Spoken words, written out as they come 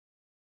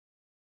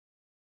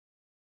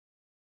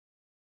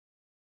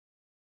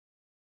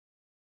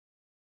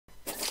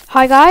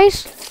Hi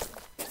guys,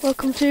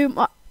 welcome to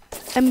my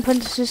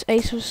Apprentice's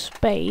Ace of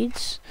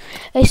Spades.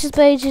 Ace of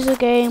Spades is a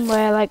game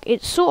where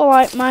it's sort of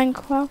like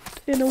Minecraft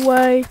in a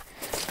way,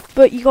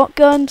 but you got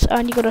guns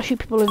and you gotta shoot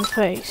people in the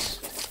face.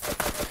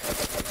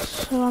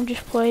 So I'm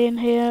just playing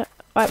here.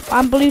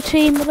 I'm blue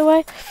team by the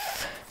way,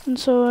 and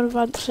so I'm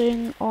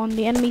advancing on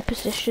the enemy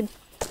position.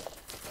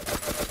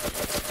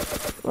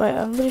 Right,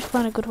 I'm gonna just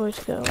find a good way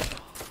to go.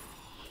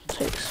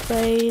 Take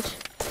spade.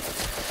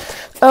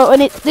 Oh,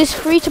 and this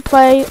free to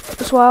play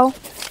as well.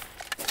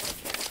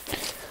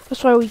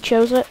 That's why we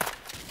chose it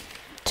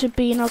to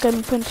be in our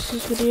Gaming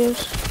Princesses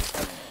videos.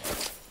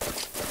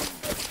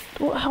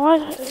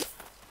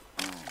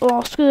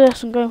 Oh, screw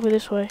this! I'm going for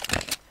this way.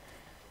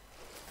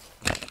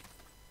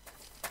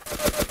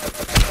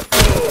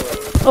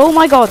 Oh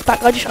my god, that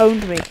guy just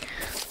owned me.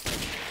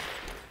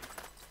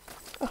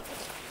 I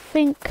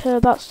think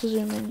that's the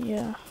zoom in.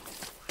 Yeah.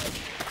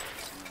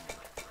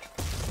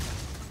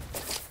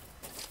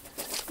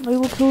 Maybe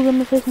we'll kill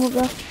them if they come up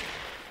there. I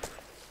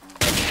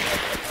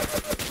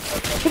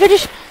think I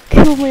just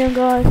killed my young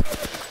guy.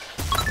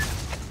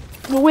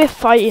 Well, we're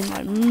fighting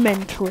like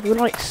mentally. We're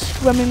like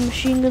ramming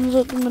machine guns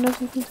at them and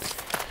everything.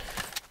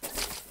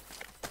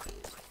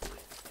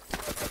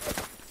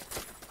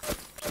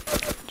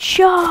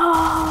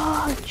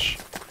 Charge!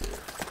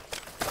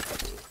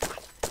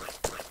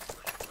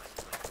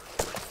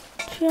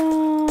 Charge! No,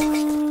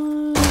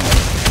 no.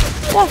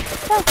 What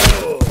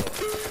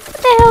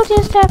the hell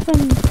just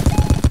happened?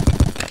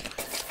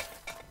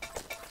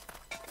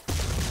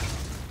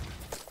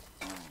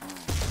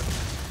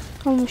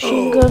 Oh,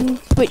 machine gun.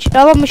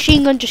 That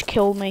machine gun just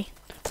killed me.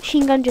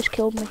 Machine gun just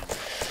killed me.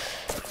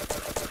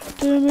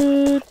 Damn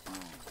it.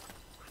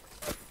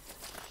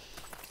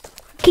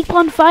 Keep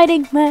on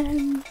fighting,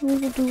 man. We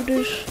will do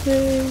this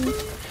thing.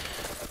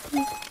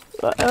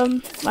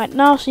 Right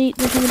now, see,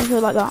 there's going to go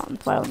like that and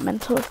fire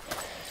mentally.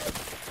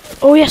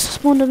 Oh yes, I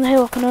spawned on the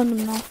hill. I can own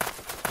them now.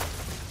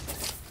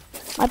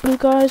 My blue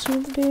guys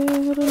will be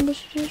able to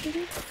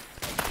understand.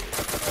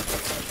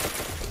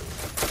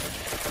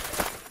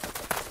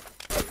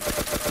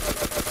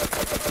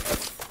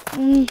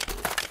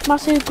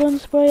 Massive gun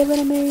spray of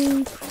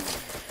enemy.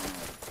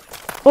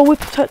 Oh, we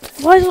protect.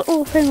 Why is the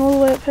little thing all the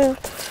way up here?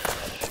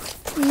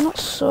 That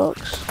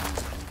sucks.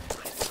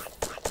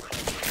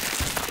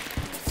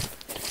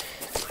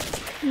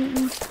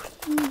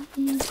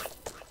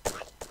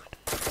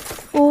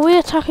 Well, we're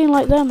attacking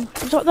like them.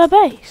 Is that their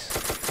base?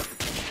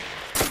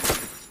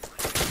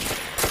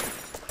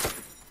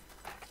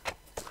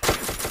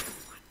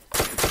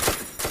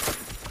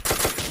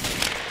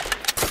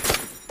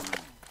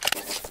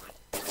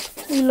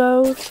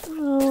 Reload.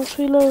 Oh, let's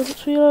reload.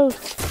 Let's reload.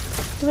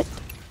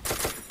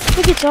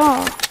 The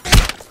guitar.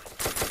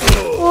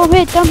 Oh, I'm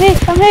hit. I'm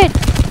hit. I'm hit.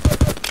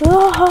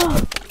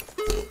 Oh.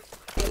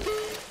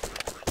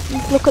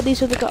 Look at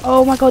these other guys.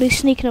 Oh my god, he's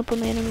sneaking up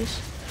on the enemies.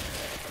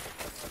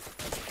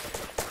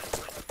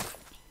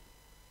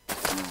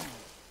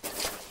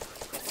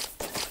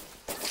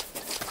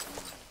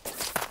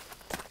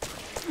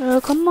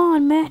 Oh, come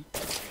on, man.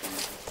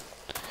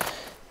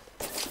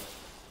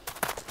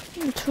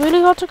 It's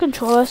really hard to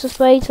control Ace of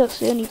Spades, that's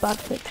the only bad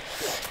thing.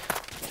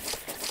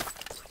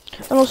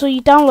 And also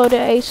you download it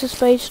at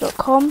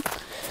aceofspades.com.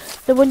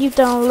 Then when you've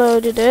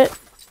downloaded it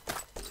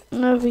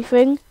and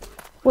everything,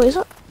 what is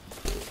that?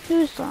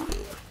 Who is that?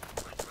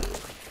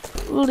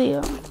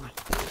 Leo.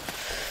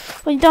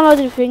 When you download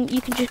everything,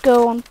 you can just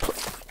go on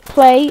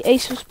play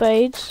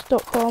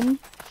aceofspades.com,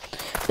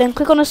 then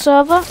click on a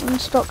server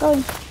and start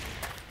going.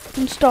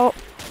 And start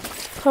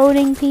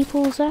honing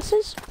people's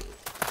asses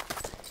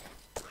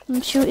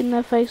and shooting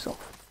their face off.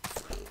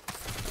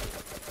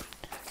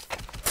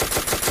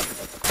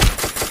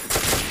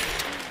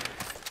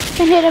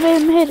 I'm hit, I'm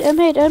hit, I'm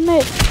hit, I'm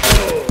hit.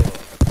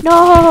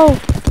 No!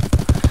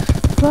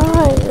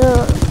 Right,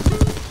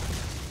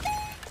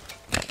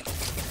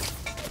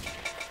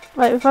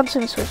 right, we're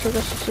advancing this way, so I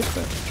guess it's this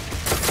way.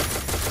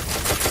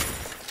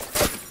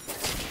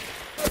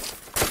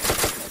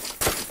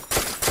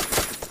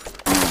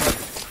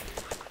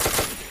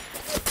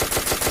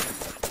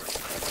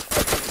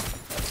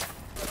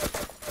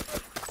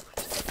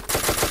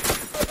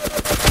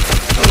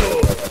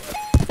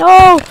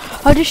 No!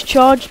 I just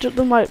charged at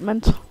them like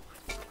mental.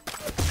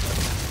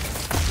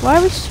 Why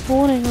are we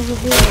spawning over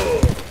here?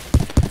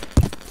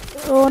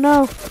 Oh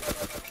no.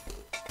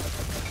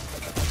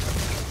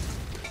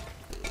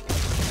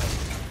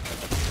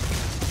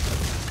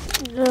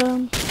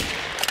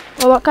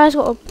 Well, that guy's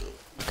got a...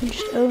 I can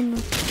just own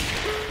them.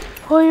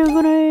 Oh, you're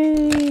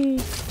gonna...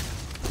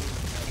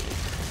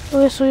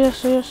 Oh yes, oh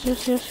yes, oh yes,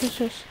 yes, yes, yes,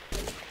 yes.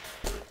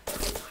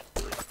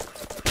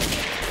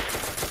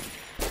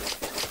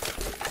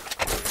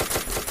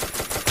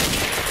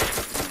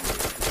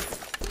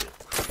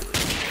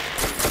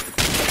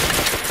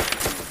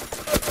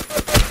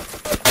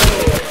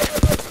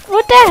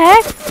 What the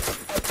heck?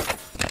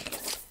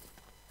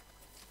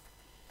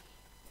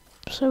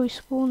 So we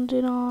spawned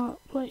in our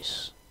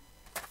place.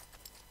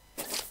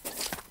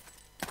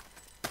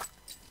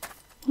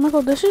 Oh my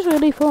god, this is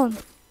really fun.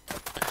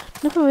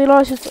 Never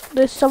realised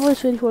this level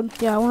is really fun.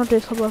 Yeah, I want to do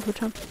this level every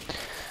time.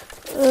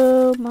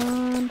 Oh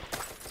man.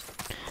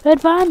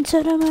 Advance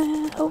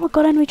enemy. Oh my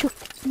god, enemy. Oh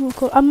my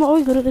god, I'm not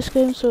really good at this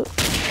game, so.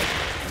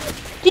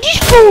 Did you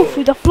just fall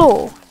through the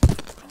floor?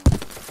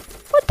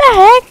 What the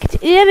heck?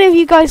 Did any of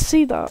you guys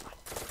see that?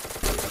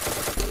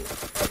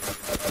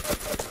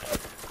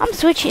 I'm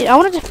switching. I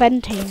want to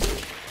defend team.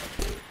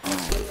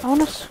 I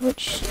want to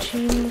switch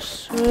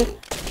teams. I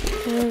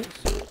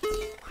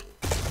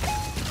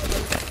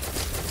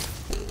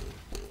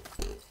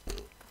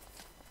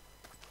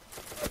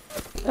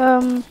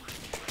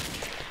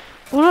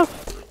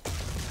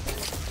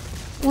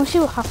wanna see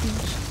what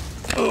happens.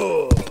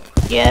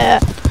 Yeah,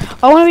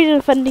 I wanna be the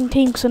defending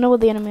team because I know where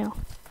the enemy are.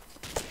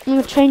 I'm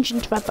gonna change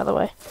into red, by the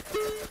way.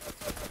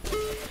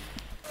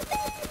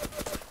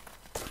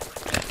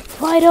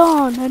 Fight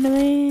on,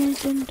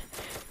 enemies! And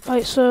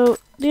right, so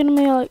the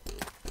enemy are like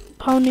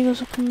pounding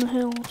us up in the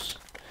hills.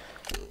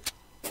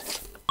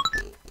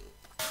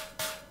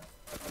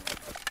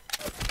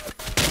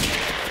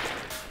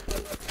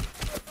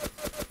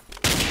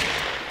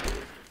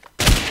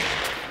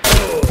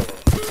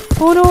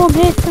 Oh no, I'm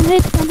hit.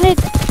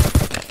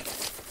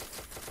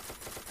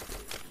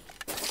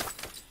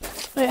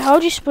 Wait, how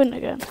do you sprint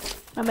again?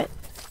 I'm it.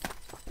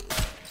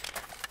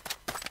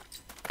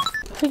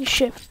 I think it's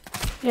shift.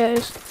 Yeah, it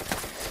is.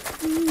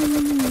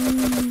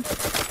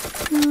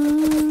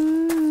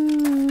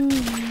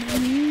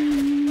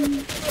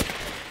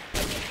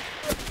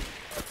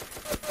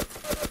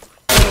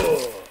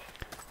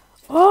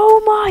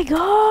 Oh my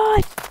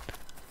god!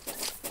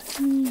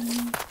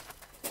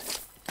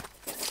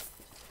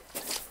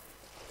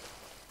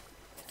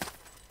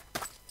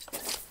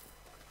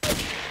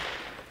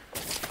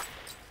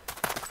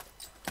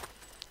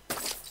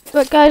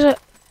 But guys,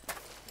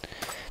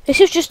 this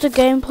is just a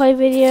gameplay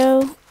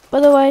video, by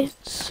the way,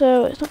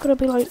 so it's not gonna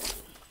be like,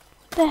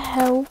 what the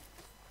hell?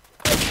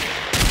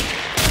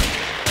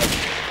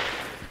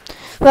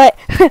 Right,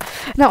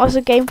 that was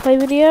a gameplay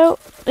video.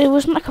 It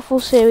wasn't like a full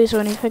series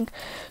or anything.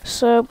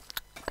 So,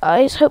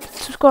 guys, hope to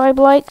subscribe,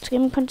 like, to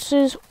Gaming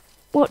Apprentices,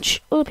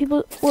 watch other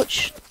people,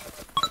 watch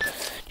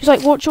all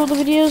the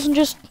videos, and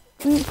just,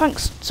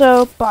 thanks.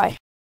 So, bye.